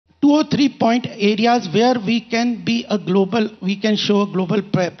or three point areas where we can be a global, we can show a global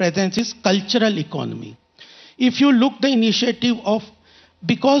presence is cultural economy. If you look the initiative of,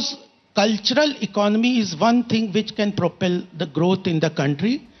 because cultural economy is one thing which can propel the growth in the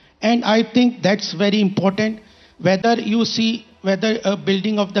country, and I think that's very important. Whether you see whether a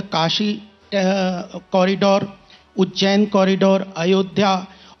building of the Kashi corridor, Ujjain corridor, Ayodhya,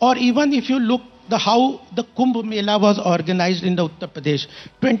 or even if you look the how the Kumbh Mela was organized in the Uttar Pradesh,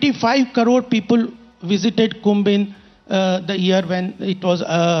 25 crore people visited Kumbh in the year when it was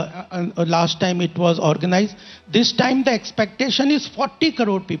last time it was organized. This time the expectation is 40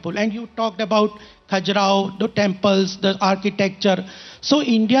 crore people, and you talked about Khajuraho, the temples, the architecture. So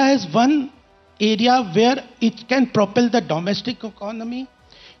India has one area where it can propel the domestic economy.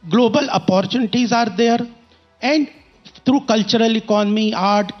 Global opportunities are there, and through cultural economy,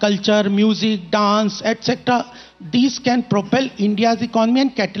 art, culture, music, dance, etc., these can propel India's economy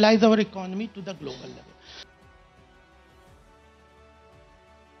and catalyze our economy to the global level.